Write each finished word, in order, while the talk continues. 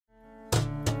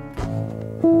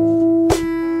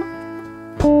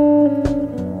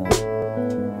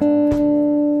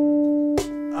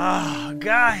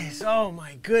Oh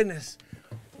my goodness.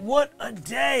 What a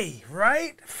day,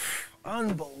 right?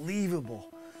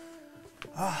 Unbelievable.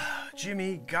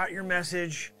 Jimmy, got your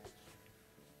message.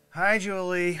 Hi,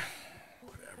 Julie.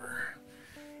 Whatever.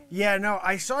 Yeah, no,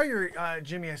 I saw your,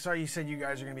 Jimmy, I saw you said you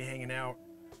guys are going to be hanging out.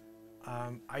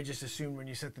 I just assumed when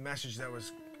you sent the message that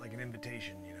was like an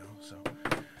invitation, you know, so.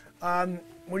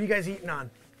 What are you guys eating on?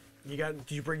 Did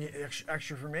you bring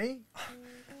extra for me?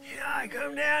 Yeah, I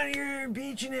come down here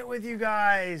beaching it with you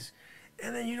guys,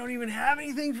 and then you don't even have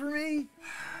anything for me?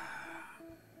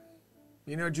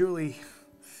 You know, Julie,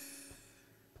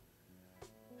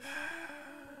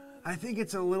 I think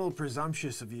it's a little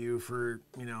presumptuous of you for,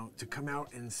 you know, to come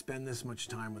out and spend this much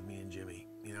time with me and Jimmy,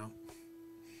 you know?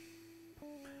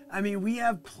 I mean, we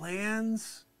have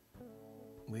plans.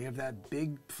 We have that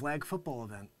big flag football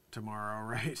event tomorrow,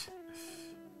 right?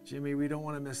 Jimmy, we don't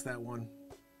want to miss that one.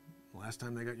 Last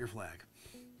time they got your flag.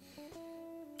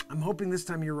 I'm hoping this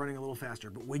time you're running a little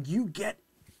faster, but when you get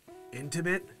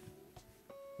intimate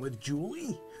with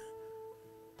Julie,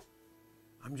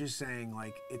 I'm just saying,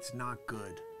 like, it's not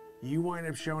good. You wind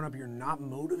up showing up, you're not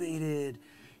motivated.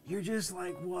 You're just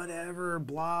like, whatever,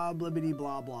 blah, blibbity,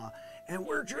 blah, blah. And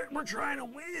we're trying to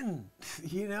win,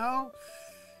 you know?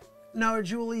 No,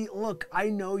 Julie, look, I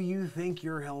know you think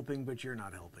you're helping, but you're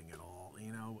not helping at all,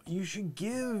 you know? You should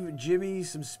give Jimmy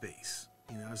some space,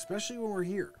 you know, especially when we're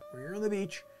here. We're here on the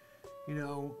beach, you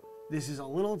know, this is a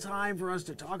little time for us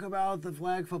to talk about the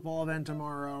flag football event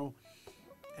tomorrow.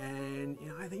 And, you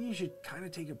know, I think you should kind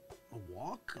of take a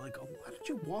walk. Like, why don't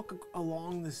you walk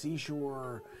along the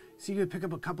seashore, see if you could pick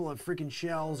up a couple of freaking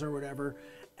shells or whatever,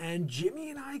 and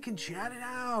Jimmy and I can chat it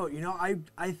out. You know,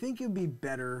 I think it'd be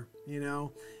better, you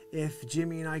know, if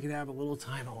Jimmy and I could have a little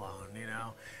time alone, you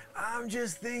know. I'm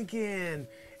just thinking.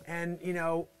 And, you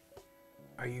know,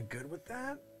 are you good with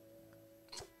that?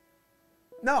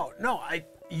 No,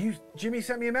 Jimmy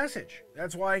sent me a message.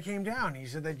 That's why I came down. He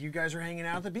said that you guys are hanging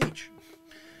out at the beach.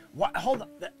 What? Hold on.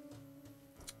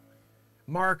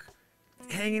 Mark,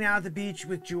 hanging out at the beach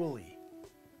with Julie.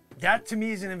 That to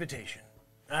me is an invitation.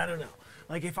 I don't know.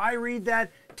 Like if I read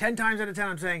that 10 times out of 10,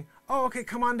 I'm saying, oh, okay,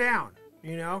 come on down.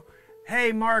 You know?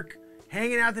 Hey, Mark,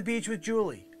 hanging out at the beach with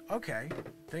Julie. Okay.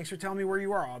 Thanks for telling me where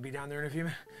you are. I'll be down there in a few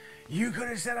minutes. You could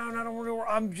have said, oh, I don't know where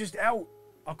I'm just out.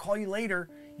 I'll call you later.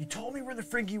 You told me where the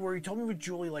frig you were. You told me with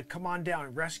Julie, like, come on down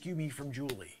and rescue me from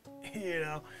Julie. You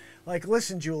know? Like,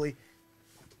 listen, Julie,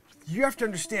 you have to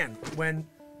understand, when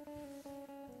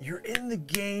you're in the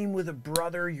game with a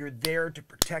brother, you're there to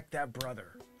protect that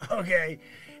brother, okay?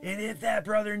 And if that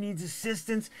brother needs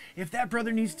assistance, if that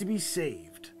brother needs to be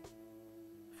saved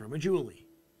from a Julie,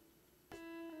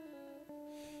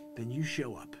 then you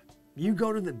show up. You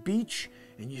go to the beach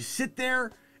and you sit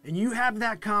there and you have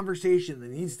that conversation that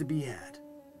needs to be had.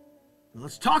 Now,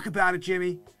 let's talk about it,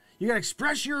 Jimmy. You got to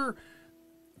express your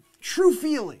true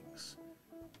feelings.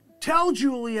 Tell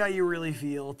Julie how you really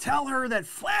feel. Tell her that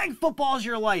flag football is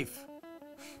your life.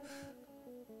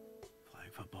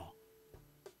 Flag football.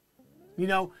 You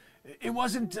know, it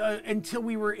wasn't until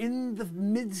we were in the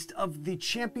midst of the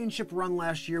championship run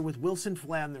last year with Wilson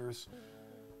Flanders.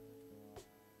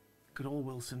 Good old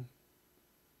Wilson.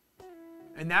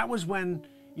 And that was when,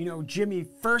 you know, Jimmy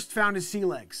first found his sea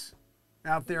legs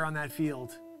out there on that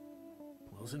field.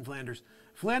 Wilson Flanders.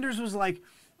 Flanders was like,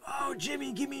 oh,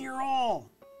 Jimmy, give me your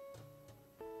all.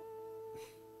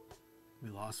 We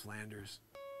lost Flanders.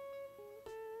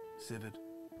 Civet.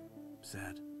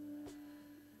 Sad.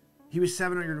 He was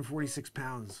 746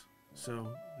 pounds,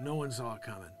 so no one saw it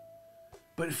coming.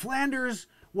 But Flanders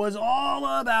was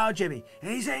all about Jimmy.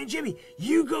 And he's saying, Jimmy,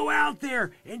 you go out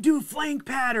there and do a flank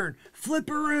pattern,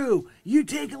 flipperoo. You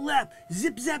take a left,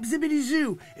 zip, zap, zippity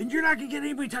zoo, and you're not going to get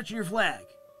anybody touching your flag.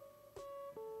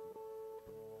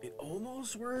 It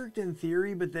almost worked in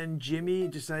theory, but then Jimmy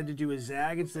decided to do a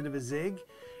zag instead of a zig,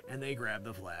 and they grabbed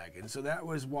the flag. And so that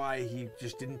was why he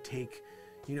just didn't take,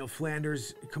 you know,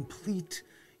 Flanders' complete,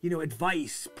 you know,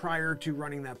 advice prior to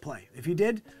running that play. If he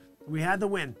did, we had the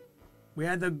win. We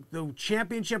had the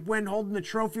championship win, holding the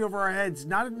trophy over our heads.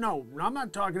 No, I'm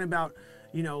not talking about,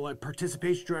 you know, like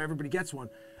participation trophy, everybody gets one.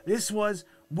 This was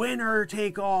winner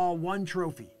take all, one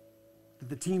trophy that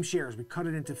the team shares. We cut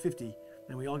it into 50,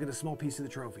 and we all get a small piece of the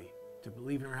trophy to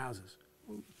leave in our houses.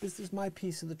 This is my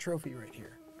piece of the trophy right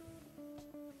here.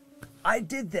 I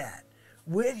did that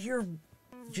with your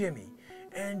Jimmy,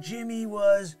 and Jimmy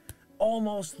was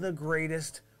almost the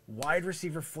greatest wide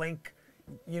receiver flank,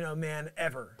 you know, man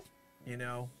ever. You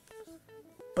know,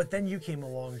 but then you came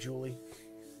along, Julie.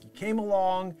 You came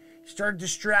along, you started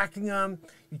distracting him.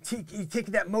 You take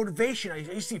that motivation.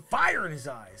 You see fire in his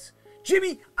eyes.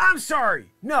 Jimmy, I'm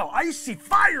sorry. No, I used to see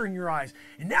fire in your eyes.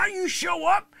 And now you show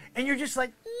up and you're just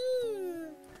like,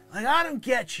 like, I don't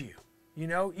get you. You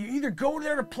know, you either go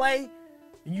there to play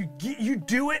and you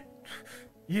do it,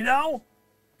 you know,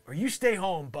 or you stay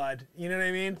home, bud. You know what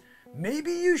I mean?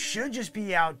 Maybe you should just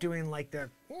be out doing like the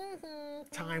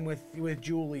time with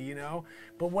Julie, you know.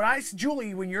 But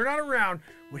Julie, when you're not around,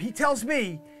 what he tells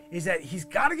me is that he's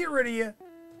got to get rid of you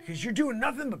because you're doing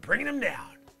nothing but bringing him down.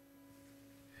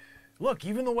 Look,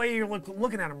 even the way you're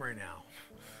looking at him right now,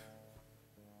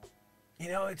 you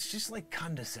know, it's just like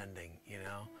condescending, you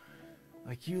know.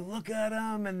 Like you look at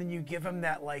him and then you give him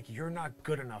that like you're not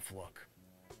good enough look.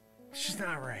 It's just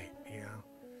not right, you know.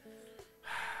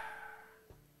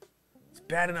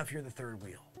 Bad enough you're the third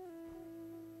wheel.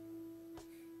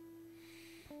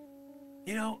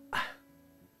 You know,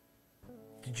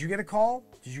 did you get a call?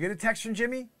 Did you get a text from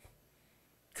Jimmy?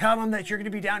 Tell him that you're going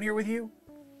to be down here with you?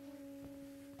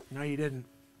 No, you didn't.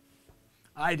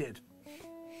 I did.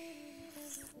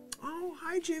 Oh,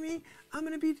 hi, Jimmy. I'm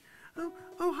going to be... Oh,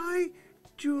 hi,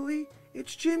 Julie.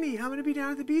 It's Jimmy. I'm going to be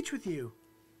down at the beach with you.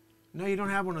 No, you don't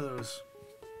have one of those.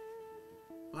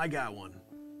 I got one.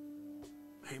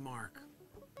 Hey, Mark.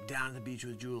 Down at the beach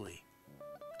with Julie.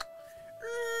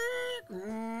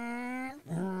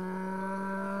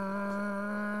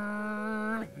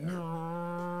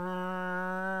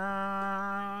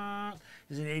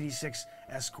 Is an 86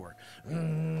 Escort.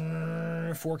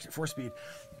 4-speed.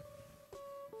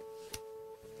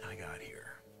 I got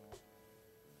here.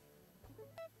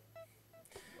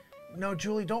 No,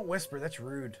 Julie, don't whisper. That's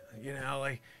rude. You know,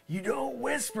 like, you don't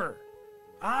whisper.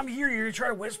 I'm here. You're going to try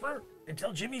to whisper and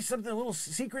tell Jimmy something, little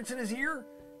secrets in his ear?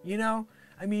 You know?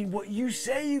 I mean, what you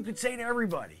say, you could say to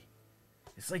everybody.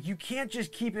 It's like you can't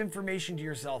just keep information to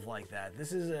yourself like that.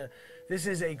 This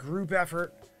is a group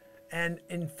effort. And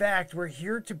in fact, we're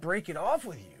here to break it off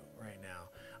with you right now.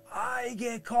 I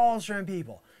get calls from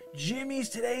people. Jimmy's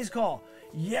today's call.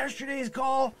 Yesterday's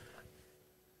call,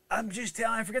 I'm just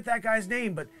telling, I forget that guy's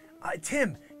name, but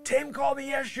Tim called me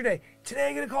yesterday. Today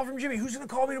I get a call from Jimmy. Who's going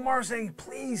to call me tomorrow saying,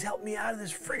 please help me out of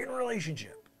this friggin'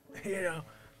 relationship? You know?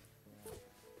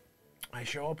 I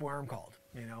show up where I'm called,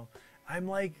 you know? I'm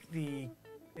like the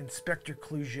Inspector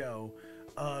Clouseau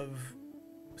of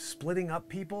splitting up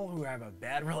people who have a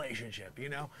bad relationship, you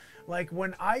know? Like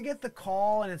when I get the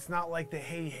call and it's not like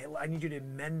hey, I need you to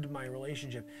mend my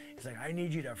relationship. It's like, I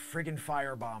need you to friggin'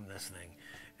 firebomb this thing.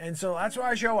 And so that's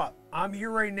why I show up. I'm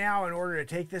here right now in order to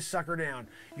take this sucker down.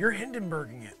 You're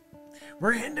Hindenburging it.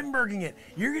 We're Hindenburging it.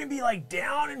 You're going to be like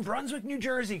down in Brunswick, New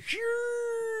Jersey.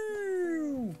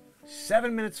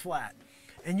 7 minutes flat.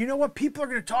 And you know what? People are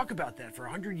going to talk about that for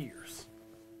 100 years.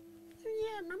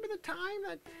 Yeah, remember the time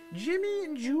that Jimmy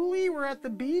and Julie were at the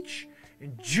beach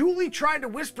and Julie tried to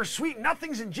whisper sweet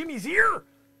nothings in Jimmy's ear?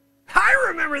 I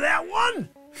remember that one.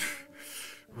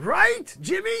 Right,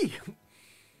 Jimmy?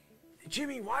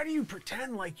 Jimmy, why do you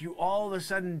pretend like you all of a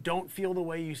sudden don't feel the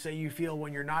way you say you feel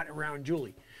when you're not around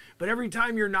Julie? But every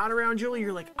time you're not around Julie,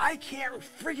 you're like, I can't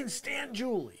freaking stand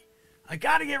Julie. I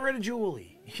got to get rid of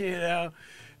Julie, you know?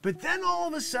 But then all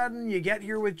of a sudden you get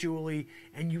here with Julie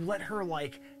and you let her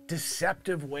like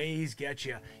deceptive ways get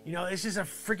you. You know, this is a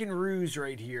freaking ruse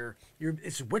right here.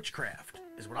 It's witchcraft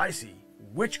is what I see.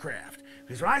 Witchcraft.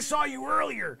 Because when I saw you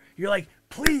earlier, you're like,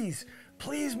 please,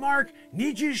 Mark,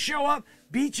 need you to show up,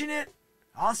 beaching it.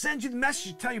 I'll send you the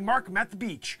message to tell you, Mark, I'm at the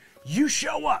beach. You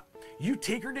show up. You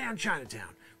take her down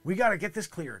Chinatown. We got to get this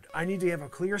cleared. I need to have a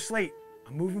clear slate.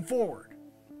 I'm moving forward.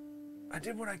 I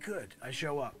did what I could. I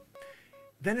show up.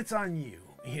 Then it's on you,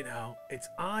 you know. It's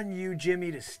on you,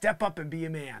 Jimmy, to step up and be a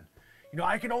man. You know,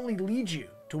 I can only lead you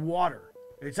to water.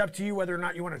 It's up to you whether or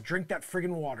not you want to drink that friggin'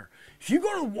 water. If you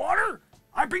go to the water,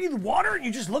 I bring you the water and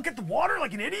you just look at the water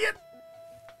like an idiot,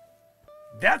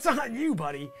 that's on you,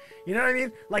 buddy. You know what I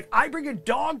mean? Like, I bring a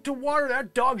dog to water,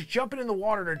 that dog's jumping in the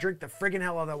water to drink the friggin'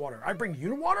 hell out of that water. I bring you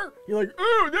to water, you're like,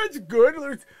 oh, that's good.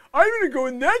 I'm gonna go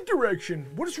in that direction.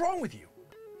 What is wrong with you?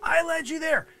 I led you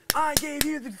there. I gave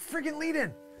you the friggin'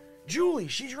 lead-in. Julie,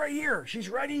 she's right here. She's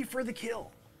ready for the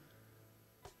kill.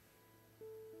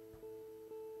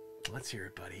 Let's hear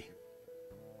it, buddy.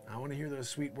 I want to hear those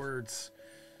sweet words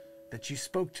that you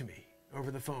spoke to me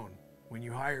over the phone when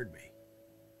you hired me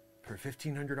for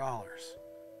 $1,500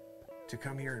 to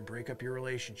come here and break up your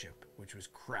relationship, which was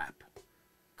crap,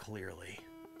 clearly.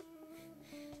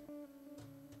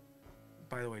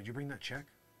 By the way, did you bring that check?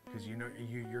 Because you know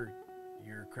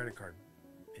your credit card,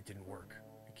 it didn't work.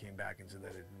 It came back and said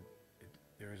that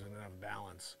there wasn't enough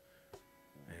balance,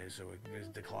 and so it was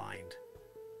declined.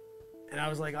 And I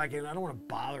was like, I don't want to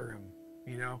bother him,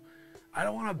 you know. I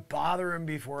don't want to bother him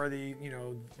before the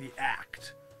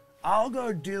act. I'll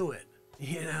go do it,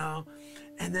 you know?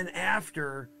 And then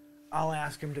after, I'll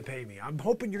ask him to pay me. I'm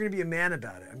hoping you're going to be a man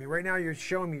about it. I mean, right now you're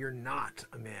showing me you're not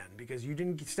a man because you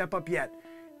didn't step up yet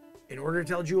in order to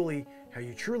tell Julie how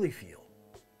you truly feel.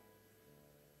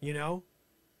 You know?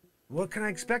 What can I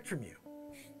expect from you?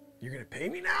 You're going to pay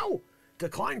me now?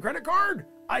 Decline credit card?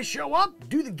 I show up,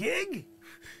 do the gig?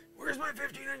 Where's my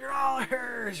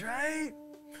 $1,500, right?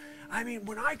 I mean,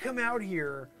 when I come out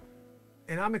here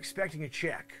and I'm expecting a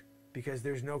check because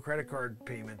there's no credit card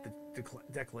payment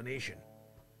declination,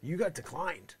 you got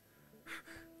declined.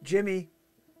 Jimmy,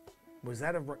 was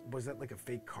that like a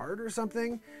fake card or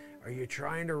something? Are you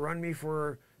trying to run me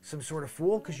for some sort of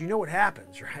fool? Because you know what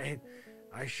happens, right?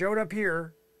 I showed up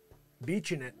here,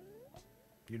 beaching it.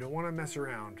 You don't want to mess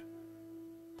around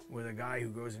with a guy who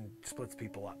goes and splits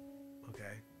people up,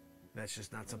 okay? That's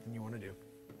just not something you want to do.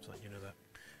 Just let you know that.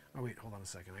 Oh wait, hold on a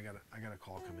second. I got a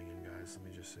call coming in, guys. Let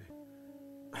me just see.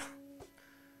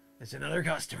 It's another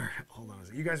customer. Hold on a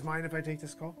second. You guys mind if I take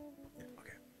this call? Yeah,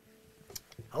 okay.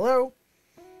 Hello?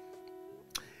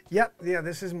 Yep, yeah,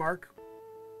 this is Mark.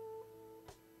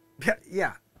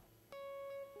 Yeah.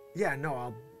 Yeah, no,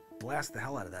 I'll blast the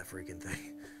hell out of that freaking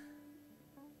thing.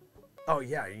 Oh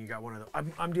yeah, you got one of those.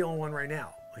 I'm dealing with one right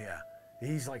now. Yeah.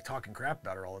 He's like talking crap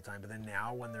about her all the time, but then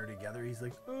now when they're together, he's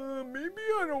like, maybe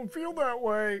I don't feel that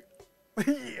way.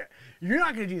 Yeah. You're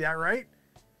not going to do that, right?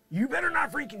 You better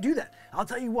not freaking do that. I'll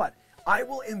tell you what, I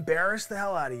will embarrass the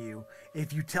hell out of you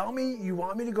if you tell me you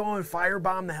want me to go and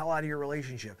firebomb the hell out of your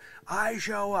relationship. I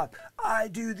show up, I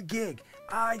do the gig,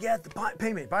 I get the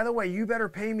payment. By the way, you better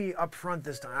pay me up front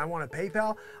this time. I want a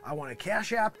PayPal, I want a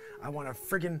Cash App, I want a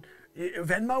friggin'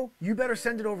 Venmo. You better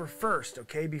send it over first,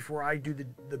 okay, before I do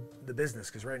the business,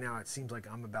 because right now it seems like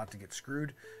I'm about to get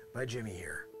screwed by Jimmy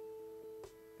here.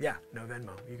 Yeah, no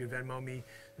Venmo. You can Venmo me,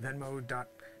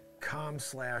 venmo.com/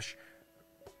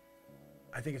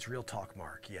 I think it's Real Talk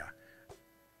Mark, yeah.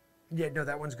 Yeah, no,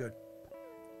 that one's good.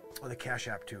 Oh, the Cash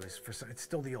App too is for some, it's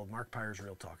still the old Mark Pires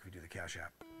Real Talk if you do the Cash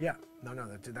App. Yeah, no,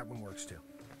 that one works too.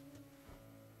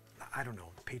 I don't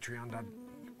know, Patreon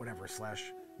whatever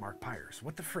 / Mark Pires.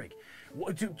 What the frig?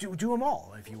 Do them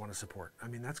all if you want to support. I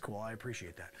mean, that's cool. I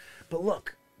appreciate that. But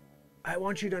look, I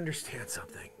want you to understand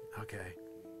something, okay?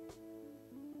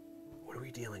 What are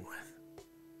we dealing with?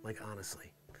 Like,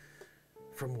 honestly,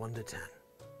 from 1 to 10.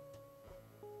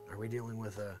 Are we dealing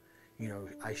with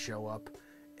I show up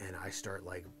and I start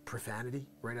like profanity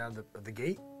right out of the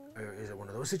gate? Is it one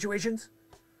of those situations?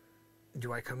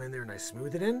 Do I come in there and I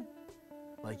smooth it in?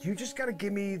 Like, you just got to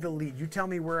give me the lead. You tell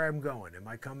me where I'm going. Am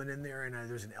I coming in there and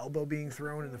there's an elbow being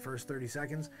thrown in the first 30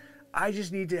 seconds? I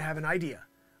just need to have an idea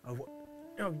of what...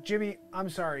 No, Jimmy, I'm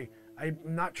sorry. I'm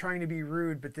not trying to be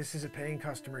rude, but this is a paying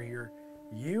customer here.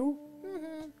 You?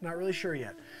 Not really sure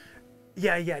yet.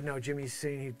 Yeah, no, Jimmy's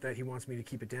saying that he wants me to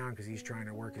keep it down because he's trying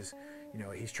to work his...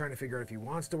 he's trying to figure out if he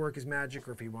wants to work his magic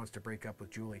or if he wants to break up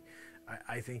with Julie.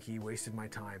 I think he wasted my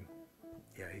time.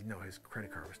 Yeah, no, his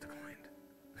credit card was declined.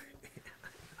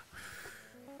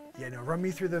 Yeah, no, run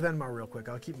me through the Venmo real quick.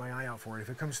 I'll keep my eye out for it. If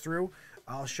it comes through,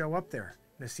 I'll show up there.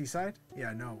 In the seaside?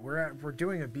 Yeah, no, we're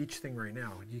doing a beach thing right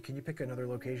now. Can you pick another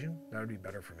location? That would be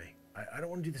better for me. I don't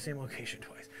want to do the same location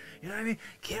twice. You know what I mean?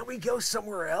 Can't we go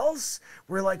somewhere else?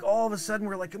 We're like, all of a sudden,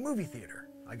 we're like a movie theater.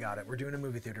 I got it. We're doing a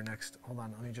movie theater next. Hold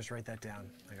on, let me just write that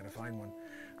down. I gotta find one.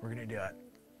 We're gonna do it.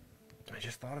 I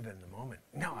just thought of it in the moment.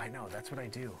 No, I know, that's what I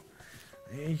do.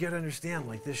 You gotta understand,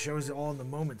 like, this show is all in the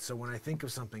moment, so when I think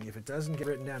of something, if it doesn't get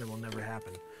written down, it will never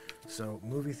happen. So,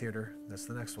 movie theater, that's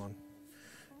the next one.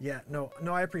 Yeah, no,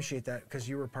 I appreciate that, because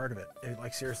you were part of it.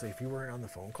 Like, seriously, if you weren't on the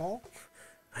phone call,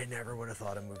 I never would have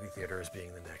thought of movie theater as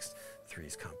being the next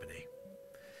Three's Company.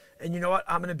 And you know what?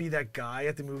 I'm gonna be that guy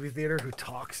at the movie theater who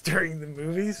talks during the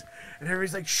movies, and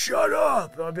everybody's like, shut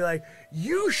up! And I'll be like,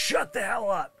 you shut the hell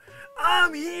up!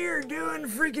 I'm here doing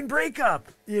freaking breakup,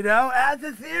 at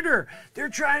the theater. They're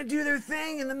trying to do their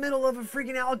thing in the middle of a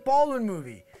freaking Alec Baldwin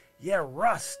movie. Yeah,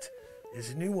 Rust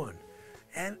is a new one.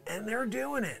 And they're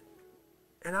doing it.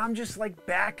 And I'm just like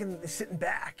back and sitting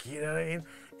back, you know what I mean?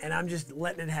 And I'm just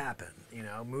letting it happen,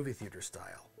 movie theater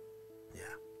style.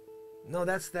 Yeah. No,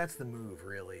 that's the move,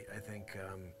 really. I think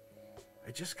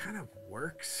it just kind of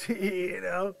works,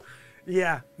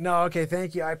 Yeah. No, okay,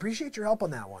 thank you. I appreciate your help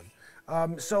on that one.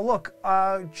 So look,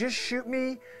 just shoot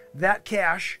me that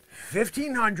cash,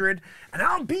 $1,500, and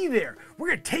I'll be there. We're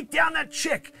gonna take down that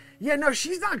chick. Yeah, no,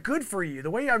 she's not good for you.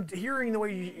 The way I'm hearing the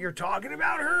way you're talking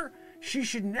about her, she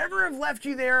should never have left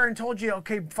you there and told you,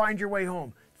 okay, find your way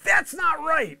home. That's not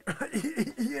right.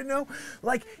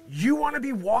 Like, you want to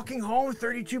be walking home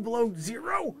 32 below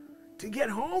zero to get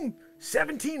home?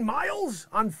 17 miles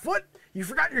on foot? You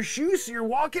forgot your shoes, so you're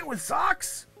walking with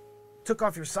socks? Took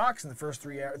off your socks in the first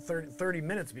 30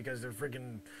 minutes because they're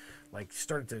freaking, like,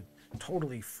 started to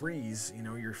totally freeze. You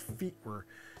know, your feet were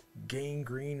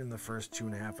gangrene in the first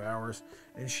 2.5 hours.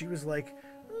 And she was like,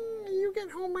 you get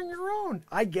home on your own.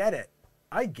 I get it.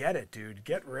 I get it, dude.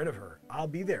 Get rid of her. I'll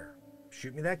be there.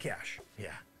 Shoot me that cash.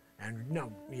 Yeah. And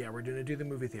no, yeah, we're going to do the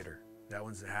movie theater. That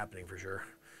one's happening for sure.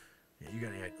 Yeah, you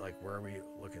got to, like, where are we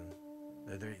looking?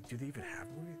 Do they even have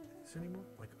movies anymore?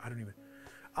 Like, I don't even.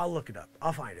 I'll look it up.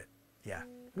 I'll find it. Yeah.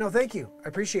 No, thank you. I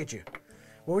appreciate you.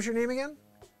 What was your name again?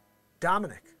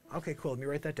 Dominic. Okay, cool. Let me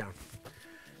write that down.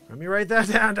 Let me write that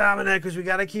down, Dominic, because we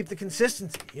got to keep the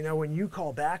consistency. You know, when you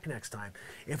call back next time,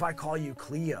 if I call you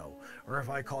Cleo or if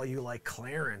I call you like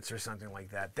Clarence or something like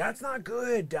that, that's not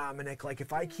good, Dominic. Like,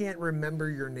 if I can't remember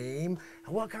your name,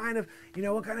 what kind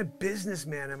of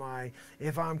businessman am I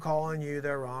if I'm calling you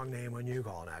the wrong name when you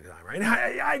call next time, right?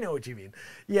 I know what you mean.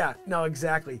 Yeah, no,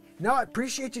 exactly. No, I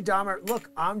appreciate you, Dominic. Look,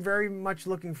 I'm very much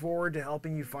looking forward to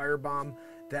helping you firebomb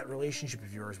that relationship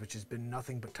of yours, which has been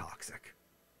nothing but toxic.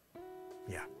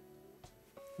 Yeah.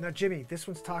 Now, Jimmy, this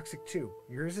one's toxic too.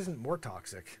 Yours isn't more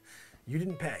toxic. You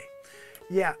didn't pay.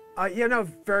 Yeah. Yeah, no,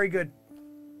 very good.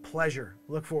 Pleasure.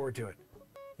 Look forward to it.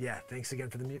 Yeah, thanks again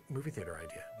for the movie theater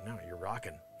idea. No, you're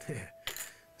rocking.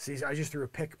 See, I just threw a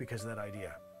pick because of that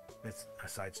idea. It's a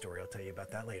side story. I'll tell you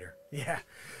about that later. Yeah.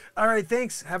 All right,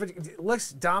 thanks.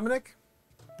 Looks, Dominic,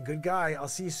 good guy. I'll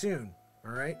see you soon.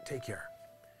 All right, take care.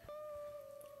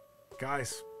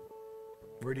 Guys,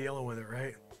 we're dealing with it,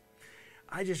 right?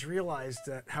 I just realized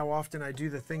that how often I do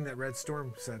the thing that Red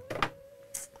Storm said.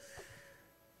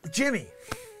 Jimmy,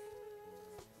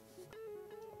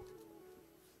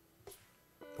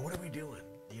 what are we doing?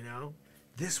 You know,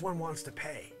 this one wants to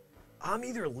pay. I'm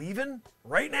either leaving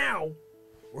right now,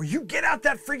 or you get out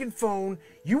that friggin' phone,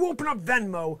 you open up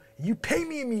Venmo, you pay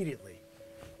me immediately.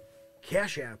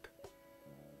 Cash App,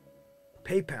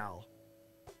 PayPal,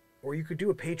 or you could do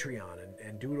a Patreon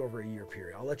and do it over a year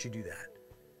period. I'll let you do that.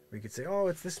 We could say, oh,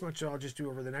 it's this much, I'll just do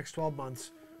over the next 12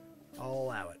 months. I'll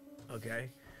allow it, okay?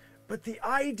 But the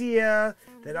idea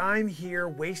that I'm here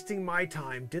wasting my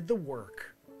time, did the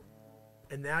work,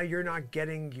 and now you're not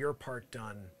getting your part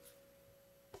done,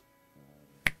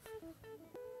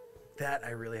 that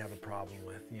I really have a problem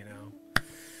with, you know?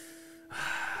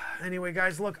 Anyway,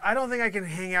 guys, look, I don't think I can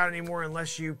hang out anymore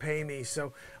unless you pay me,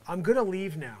 so I'm going to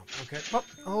leave now, okay? Oh,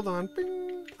 hold on.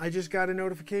 Bing. I just got a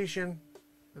notification.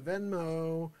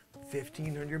 Venmo,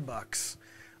 $1,500.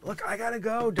 Look, I gotta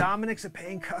go. Dominic's a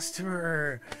paying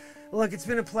customer. Look, it's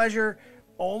been a pleasure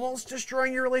almost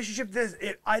destroying your relationship. This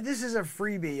is a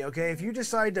freebie, okay? If you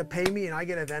decide to pay me and I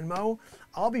get a Venmo,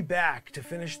 I'll be back to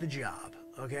finish the job,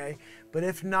 okay? But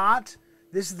if not,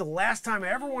 this is the last time I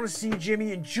ever want to see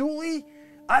Jimmy. And Julie,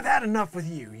 I've had enough with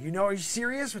you. You know, are you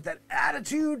serious with that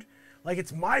attitude? Like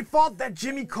it's my fault that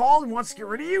Jimmy called and wants to get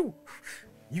rid of you?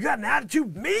 You got an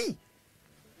attitude with me?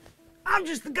 I'm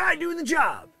just the guy doing the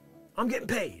job. I'm getting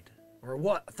paid. Or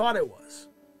what? I thought it was.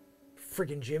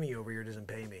 Freaking Jimmy over here doesn't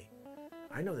pay me.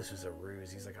 I know this was a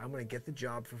ruse. He's like, I'm going to get the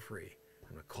job for free.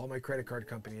 I'm going to call my credit card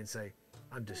company and say,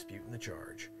 I'm disputing the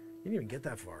charge. You didn't even get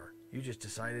that far. You just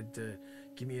decided to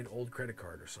give me an old credit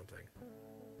card or something.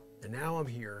 And now I'm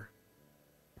here.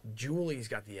 Julie's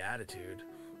got the attitude.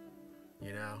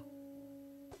 You know?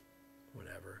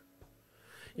 Whatever.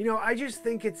 You know, I just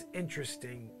think it's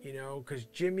interesting, you know, because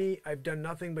Jimmy, I've done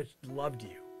nothing but loved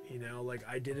you, you know, like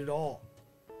I did it all.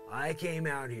 I came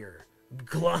out here,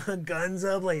 guns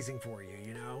a-blazing for you,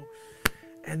 you know,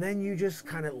 and then you just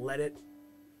kind of let it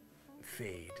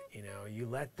fade, you know, you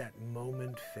let that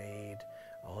moment fade.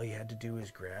 All you had to do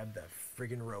is grab that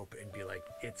friggin' rope and be like,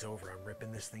 it's over, I'm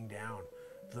ripping this thing down.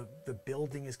 The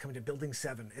building is coming to building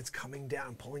 7, it's coming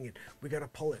down, pulling it. We got to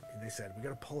pull it, and they said, we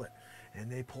got to pull it,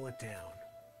 and they pull it down.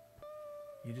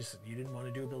 You didn't want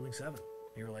to do a building 7.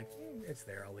 You were like, it's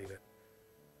there, I'll leave it.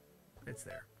 It's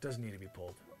there. It doesn't need to be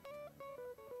pulled.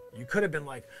 You could have been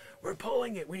like, we're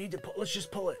pulling it. We need to pull. Let's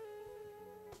just pull it.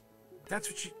 That's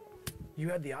what you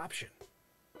had the option.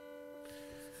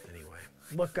 Anyway,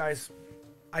 look, guys,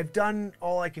 I've done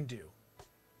all I can do.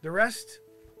 The rest,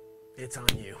 it's on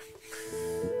you.